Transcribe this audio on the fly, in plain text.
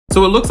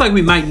So it looks like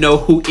we might know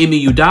who Ime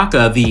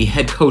Udoka, the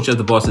head coach of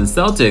the Boston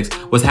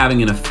Celtics, was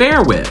having an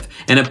affair with.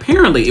 And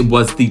apparently it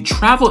was the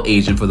travel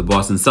agent for the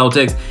Boston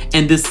Celtics,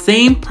 and the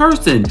same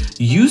person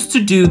used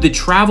to do the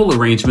travel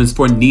arrangements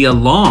for Nia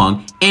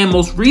Long, and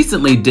most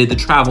recently did the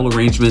travel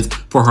arrangements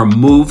for her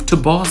move to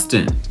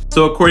Boston.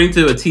 So according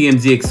to a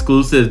TMZ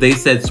exclusive, they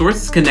said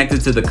sources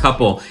connected to the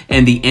couple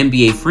and the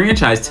NBA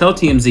franchise tell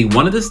TMZ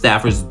one of the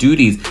staffers'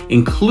 duties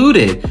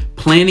included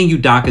planning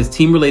Udoka's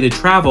team-related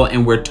travel,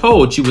 and we're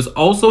told she was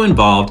also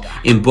involved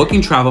in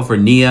booking travel for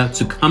Nia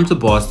to come to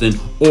Boston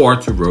or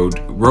to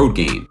road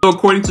games. So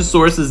according to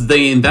sources,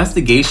 the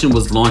investigation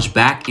was launched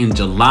back in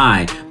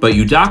July, but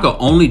Udoka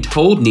only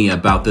told Nia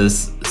about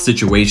this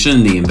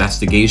situation, the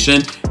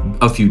investigation,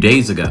 a few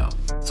days ago.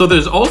 So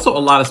there's also a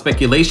lot of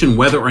speculation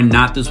whether or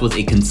not this was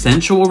a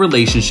consensual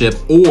relationship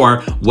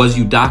or was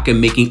Udoka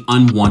making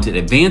unwanted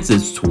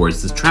advances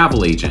towards this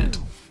travel agent.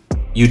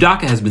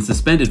 Udoka has been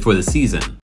suspended for the season.